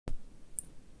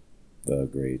the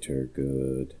greater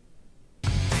good.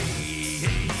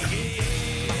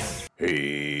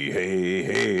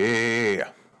 Hey,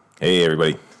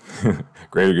 everybody.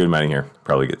 Greater Good Mining here.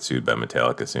 Probably get sued by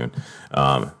Metallica soon.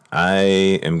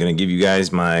 I am going to give you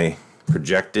guys my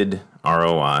projected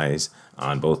ROIs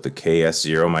on both the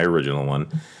KS0, my original one,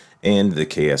 and the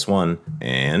KS1.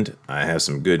 And I have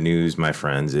some good news, my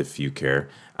friends, if you care.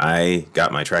 I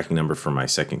got my tracking number for my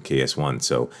second KS1,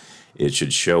 so it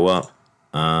should show up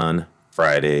on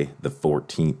Friday the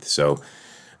 14th. So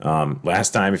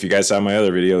last time, if you guys saw my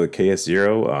other video, the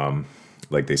KS0,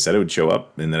 like they said it would show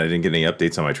up, and then I didn't get any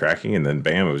updates on my tracking, and then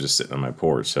bam, it was just sitting on my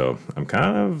porch. So I'm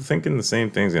kind of thinking the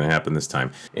same thing's going to happen this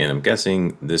time. And I'm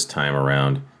guessing this time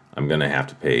around, I'm going to have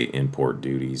to pay import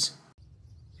duties.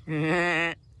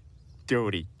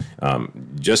 Duty.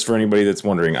 Just for anybody that's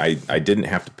wondering, I didn't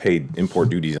have to pay import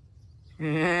duties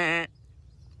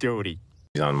Duty.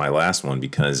 on my last one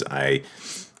because I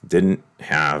didn't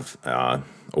have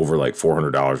over like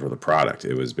 $400 worth of product.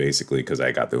 It was basically because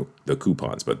I got the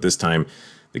coupons. But this time,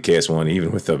 the KS1,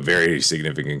 even with a very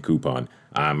significant coupon,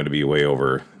 I'm going to be way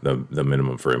over the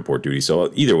minimum for import duty. So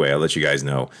either way, I'll let you guys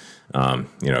know,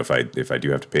 if I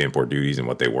do have to pay import duties and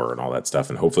what they were and all that stuff.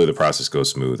 And hopefully the process goes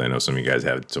smooth. I know some of you guys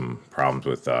had some problems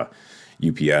with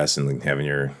UPS and having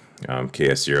your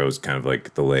KS0s kind of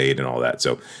like delayed and all that.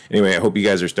 So anyway, I hope you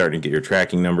guys are starting to get your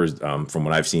tracking numbers. From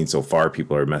what I've seen so far,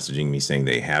 people are messaging me saying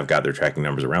they have got their tracking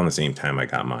numbers around the same time I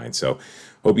got mine. So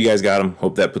hope you guys got them.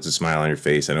 Hope that puts a smile on your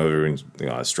face. I know everyone's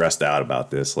stressed out about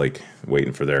this, like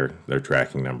waiting for their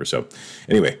tracking number. So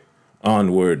anyway,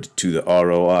 onward to the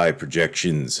ROI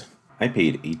projections. I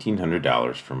paid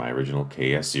 $1,800 for my original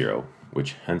KS0,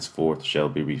 which henceforth shall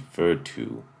be referred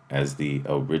to as the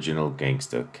original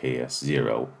gangsta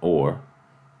KS0, or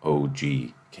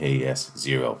OG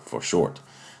KS0 for short.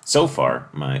 So far,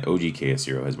 my OG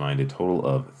KS0 has mined a total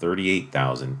of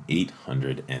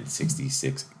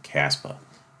 38,866 Kaspa.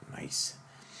 Nice.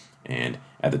 And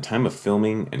at the time of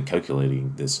filming and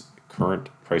calculating, this current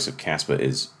price of Kaspa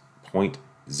is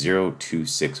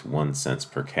 0.0261 cents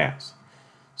per Kas.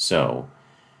 So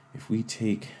if we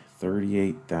take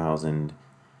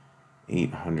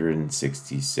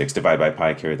 38,866 divided by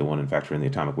pi, carry the 1 and factor in the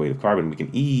atomic weight of carbon, we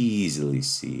can easily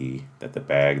see that the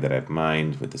bag that I've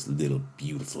mined with this little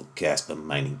beautiful Kaspa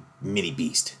mining mini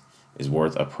beast is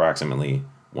worth approximately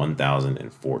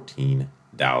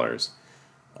 $1,014.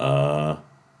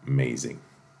 Amazing.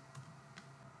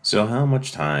 So how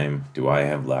much time do I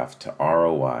have left to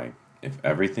ROI if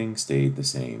everything stayed the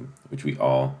same, which we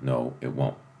all know it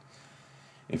won't?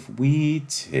 If we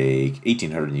take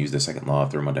 1800 and use the second law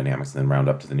of thermodynamics and then round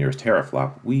up to the nearest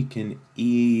teraflop, we can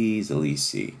easily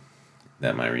see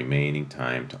that my remaining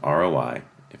time to ROI,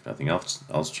 if nothing else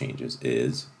changes,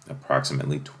 is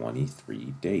approximately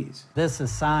 23 days. This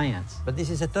is science, but this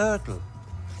is a turtle.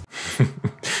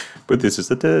 But this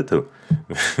is a turtle.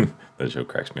 That show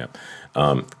cracks me up.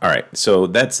 All right, so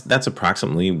that's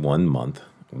approximately 1 month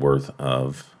worth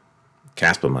of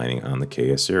Kaspa mining on the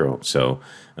KS0. So,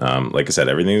 like I said,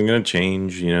 everything's going to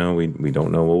change. We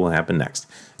don't know what will happen next.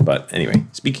 But anyway,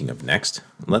 speaking of next,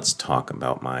 let's talk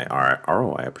about my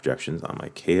ROI projections on my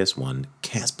KS1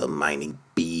 Kaspa mining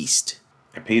beast.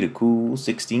 I paid a cool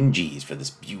 16 G's for this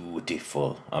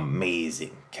beautiful,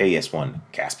 amazing KS1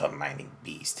 Kaspa mining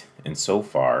beast. And so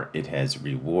far, it has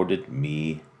rewarded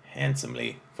me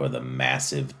handsomely for the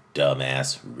massive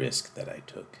dumbass risk that I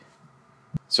took.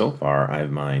 So far,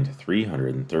 I've mined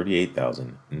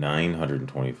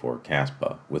 338,924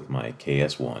 Kaspa with my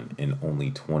KS1 in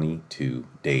only 22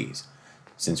 days.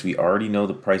 Since we already know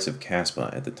the price of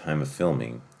Kaspa at the time of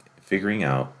filming, figuring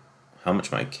out how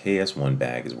much my KS1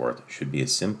 bag is worth should be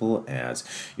as simple as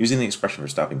using the expression for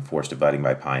stopping force, dividing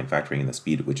by pi, and factoring in the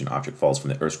speed at which an object falls from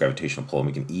the Earth's gravitational pull, and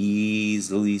we can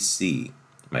easily see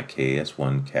my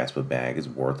KS1 Kaspa bag is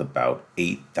worth about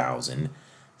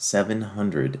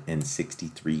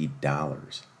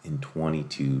 $8,763 in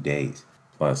 22 days.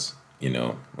 Plus,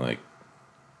 like,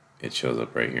 it shows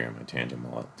up right here in my tangent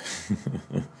wallet.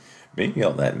 Maybe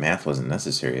all that math wasn't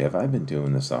necessary. Have I been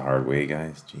doing this the hard way,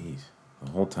 guys? Jeez, the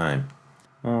whole time.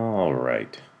 All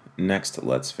right. Next,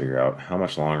 let's figure out how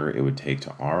much longer it would take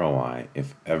to ROI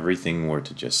if everything were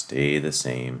to just stay the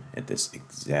same at this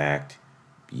exact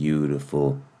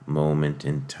beautiful moment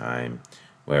in time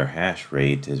where hash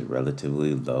rate is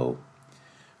relatively low.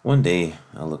 One day,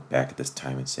 I'll look back at this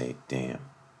time and say, damn,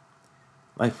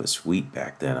 life was sweet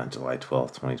back then on July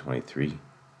 12th, 2023.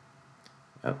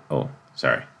 Oh,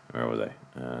 sorry. Where was I?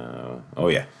 Oh,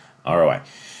 yeah. ROI.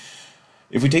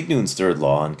 If we take Newton's third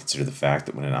law and consider the fact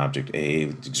that when an object A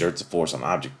exerts a force on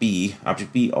object B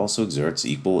also exerts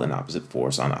equal and opposite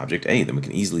force on object A, then we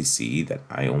can easily see that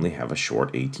I only have a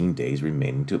short 18 days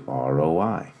remaining to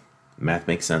ROI. Math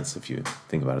makes sense if you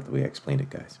think about it the way I explained it,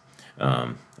 guys.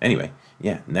 Anyway,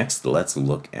 yeah, next let's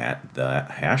look at the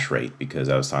hash rate, because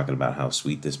I was talking about how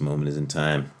sweet this moment is in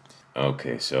time.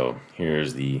 Okay, so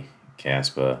here's the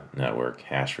Kaspa network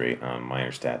hash rate on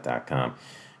minerstat.com.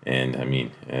 And I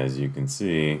mean, as you can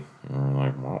see, we're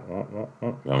like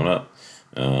going up.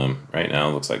 Right now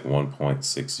it looks like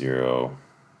 1.60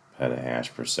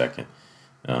 petahash per second.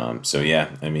 So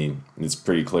yeah, I mean, it's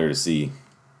pretty clear to see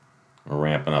we're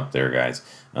ramping up there, guys.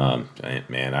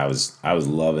 Man, I was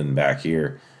loving back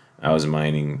here. I was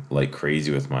mining like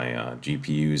crazy with my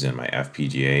GPUs and my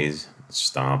FPGAs,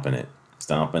 stomping it,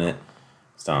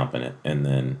 and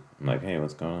then I'm like, hey,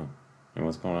 what's going on? Hey,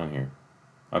 what's going on here?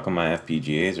 How come my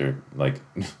FPGAs are like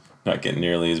not getting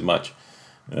nearly as much?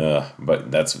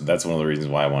 But that's one of the reasons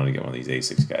why I wanted to get one of these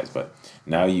ASICs, guys. But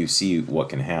now you see what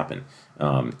can happen.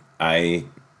 I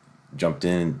jumped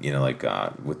in, like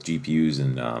with GPUs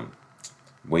and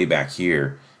way back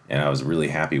here, and I was really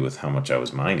happy with how much I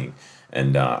was mining.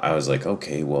 And I was like,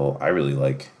 okay, well, I really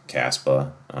like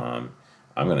Kaspa. I'm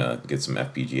gonna get some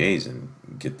FPGAs and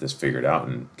get this figured out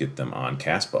and get them on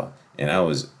Kaspa. And I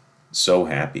was so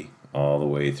happy all the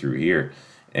way through here,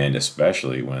 and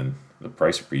especially when the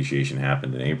price appreciation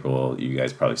happened in April. You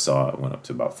guys probably saw it went up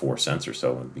to about 4 cents or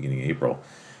so in the beginning of April.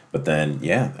 But then,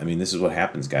 yeah, I mean, this is what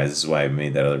happens, guys. This is why I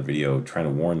made that other video trying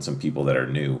to warn some people that are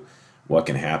new what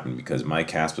can happen, because my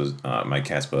Kaspa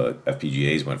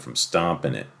FPGAs went from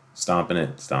stomping it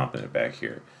back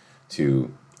here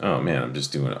to, oh man, I'm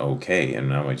just doing okay, and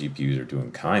now my GPUs are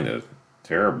doing kind of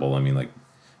terrible. I mean, like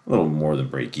a little more than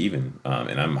break even,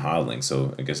 and I'm hodling,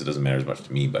 so I guess it doesn't matter as much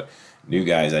to me. But new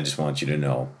guys, I just want you to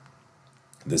know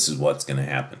this is what's going to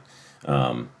happen,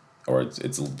 or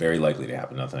it's very likely to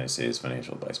happen. Nothing I say is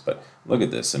financial advice, but look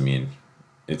at this. I mean,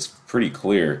 it's pretty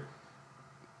clear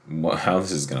how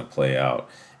this is going to play out,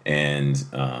 and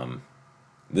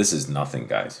this is nothing,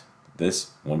 guys.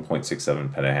 This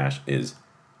 1.67 petahash is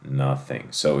nothing.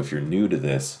 So if you're new to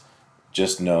this,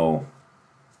 just know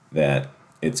that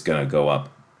it's going to go up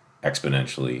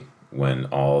exponentially when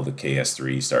all the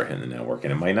KS3 start hitting the network,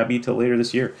 and it might not be till later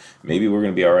this year. Maybe we're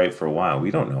going to be all right for a while. We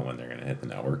don't know when they're going to hit the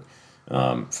network.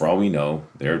 For all we know,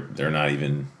 they're not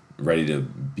even ready to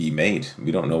be made.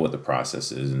 We don't know what the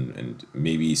process is, and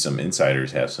maybe some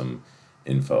insiders have some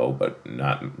info, but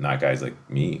not guys like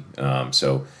me.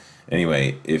 So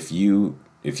anyway, if you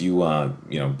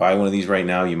buy one of these right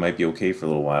now, you might be okay for a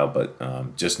little while,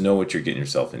 but just know what you're getting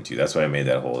yourself into. That's why I made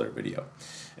that whole other video.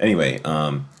 Anyway,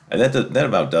 that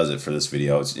about does it for this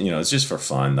video. It's it's just for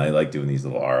fun. I like doing these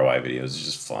little ROI videos. It's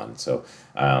just fun. So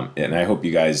and I hope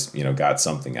you guys got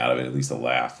something out of it, at least a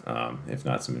laugh, if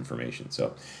not some information.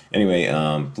 So anyway,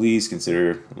 please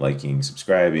consider liking,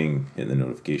 subscribing, hitting the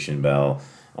notification bell,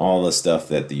 all the stuff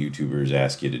that the YouTubers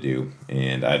ask you to do,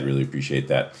 and I'd really appreciate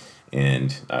that.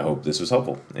 And I hope this was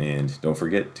helpful. And don't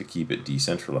forget to keep it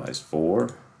decentralized for...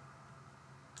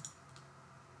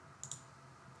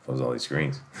 Close all these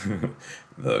screens.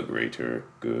 The greater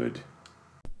good.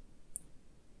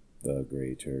 The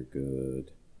greater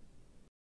good.